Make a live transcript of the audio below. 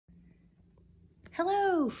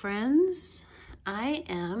Hello, friends. I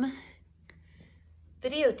am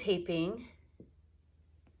videotaping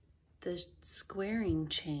the squaring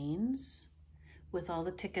chains with all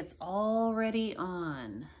the tickets already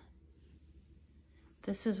on.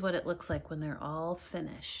 This is what it looks like when they're all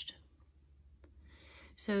finished.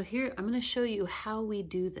 So here, I'm going to show you how we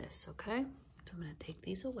do this, okay? So I'm going to take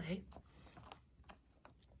these away.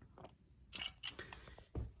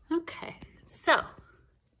 Okay, so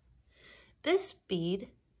this bead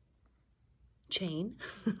chain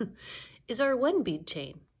is our one bead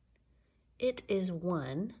chain. It is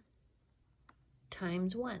 1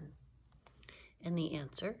 times 1, and the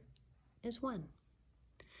answer is 1.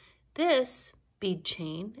 This bead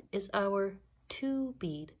chain is our 2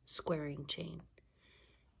 bead squaring chain.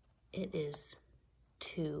 It is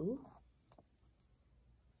 2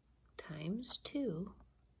 times 2,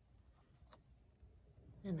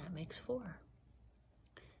 and that makes 4.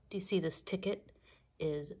 Do you see this ticket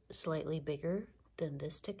is slightly bigger than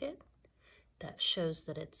this ticket? That shows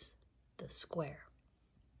that it's the square.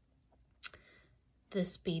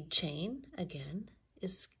 This bead chain, again,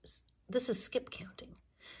 this is skip counting.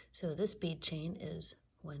 So this bead chain is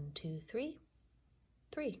 1, 2, 3,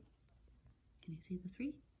 3. Can you see the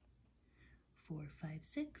 3? 4, 5,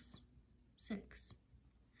 6, 6,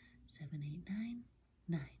 7, 8, 9,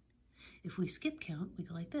 9. If we skip count, we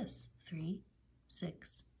go like this: 3,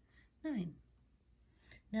 6, 9.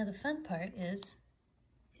 Now the fun part is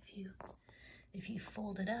if you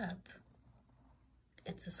fold it up,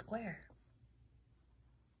 it's a square.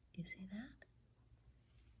 You see that?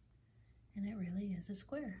 And it really is a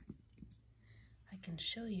square. I can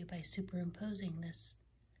show you by superimposing this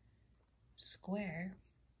square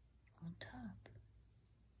on top.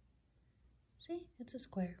 See, it's a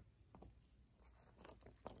square.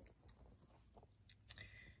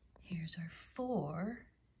 Here's our 4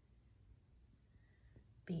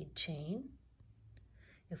 bead chain.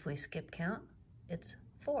 If we skip count, it's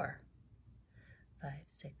 4, 5,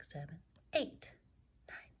 6, 7, 8, 9,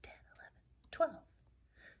 10, 11, 12,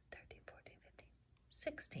 13, 14, 15,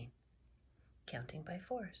 16. Counting by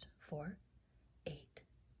 4s. 4, 8,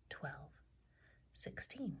 12,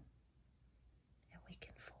 16. And we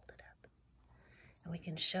can fold it up. And we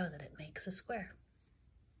can show that it makes a square.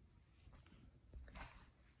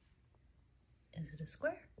 Is it a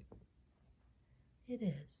square? It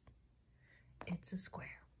is. It's a square.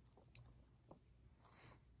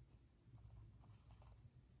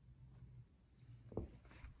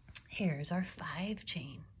 Here's our 5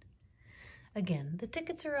 chain. Again, the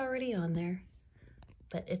tickets are already on there,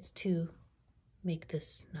 but it's to make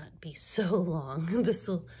this not be so long. This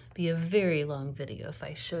will be a very long video if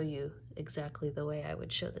I show you exactly the way I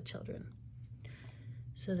would show the children.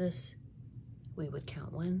 So this, we would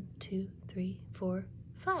count 1, 2, 3, 4,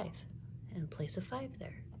 5, and place a 5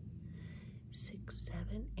 there. 6,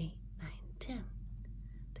 7, 8, 9, 10.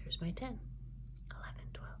 There's my 10. 11,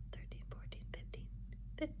 12, 13, 14, 15,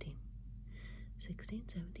 15. 16,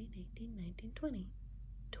 17, 18, 19, 20,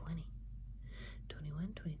 20,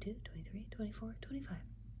 21, 22, 23, 24, 25,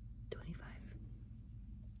 25.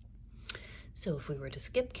 So if we were to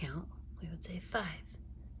skip count, we would say 5,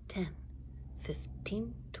 10,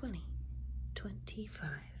 15, 20, 25.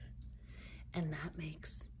 And that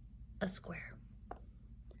makes a square,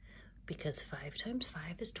 because 5 times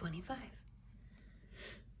 5 is 25.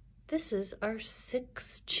 This is our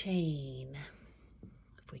 6 chain.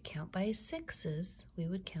 If we count by 6s, we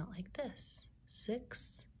would count like this: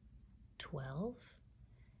 6, 12,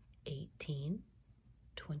 18,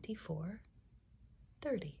 24,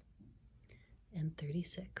 30, and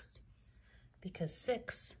 36. Because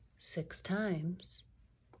 6 times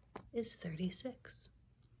is 36.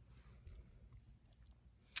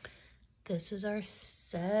 This is our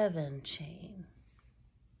 7 chain.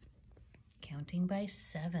 Counting by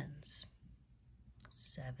 7s.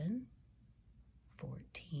 7,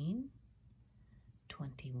 14,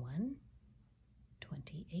 21,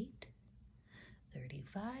 28,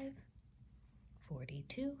 35,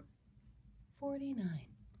 42, 49.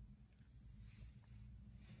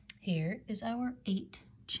 Here is our 8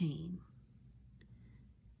 chain.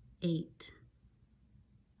 8,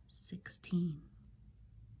 16,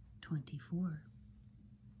 24,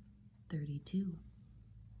 32,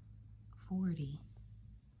 40,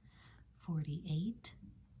 48,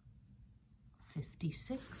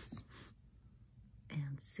 56,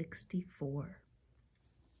 and 64.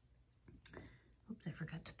 Oops, I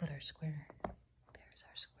forgot to put our square. There's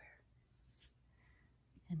our square.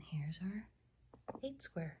 And here's our 8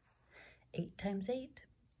 square. 8 times 8,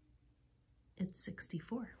 it's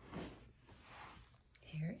 64.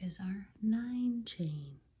 Here is our 9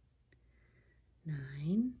 chain.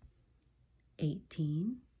 9,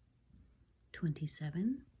 18,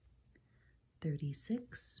 27,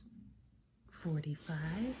 36, 45,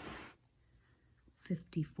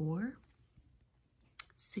 54,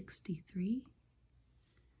 63,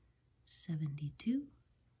 72,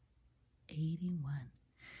 81.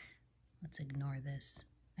 Let's ignore this.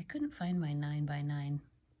 I couldn't find my 9 by 9,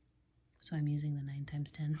 so I'm using the 9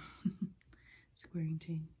 times 10 squaring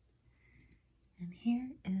chain. And here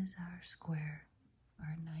is our square,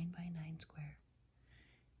 our 9 by 9 square.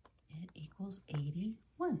 It equals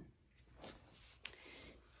 81.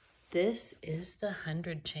 This is the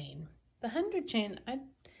 100 chain. The 100 chain,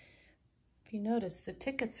 if you notice, the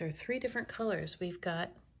tickets are 3 different colors. We've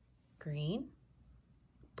got green,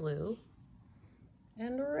 blue,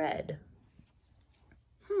 and red.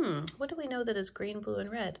 What do we know that is green, blue, and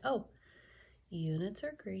red? Oh, units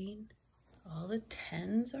are green, all the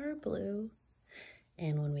 10s are blue,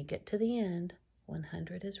 and when we get to the end,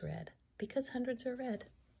 100 is red, because hundreds are red.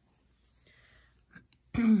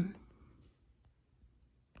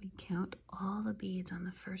 We count all the beads on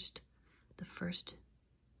the first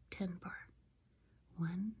 10 bar.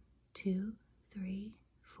 1, 2, 3,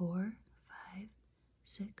 4, 5,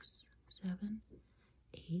 6, 7,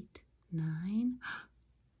 8, 9.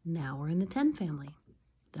 Now we're in the 10 family.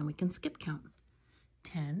 Then we can skip count.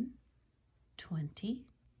 10, 20,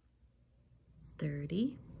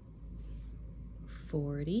 30,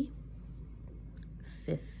 40,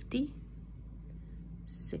 50,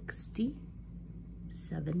 60,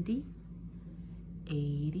 70,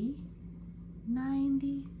 80,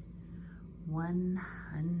 90,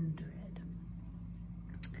 100.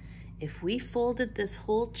 If we folded this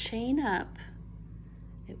whole chain up,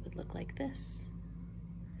 it would look like this.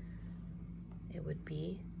 It would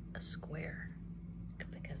be a square,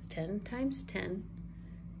 because 10 times 10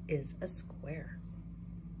 is a square.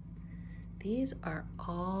 These are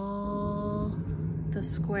all the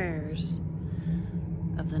squares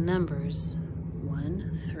of the numbers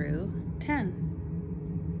 1 through 10.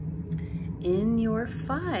 In your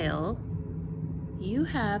file, you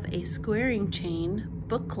have a squaring chain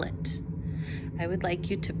booklet. I would like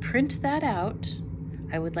you to print that out.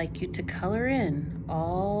 I would like you to color in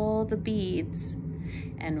all the beads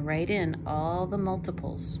and write in all the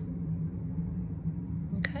multiples.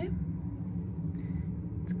 Okay?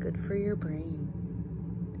 It's good for your brain.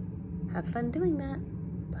 Have fun doing that.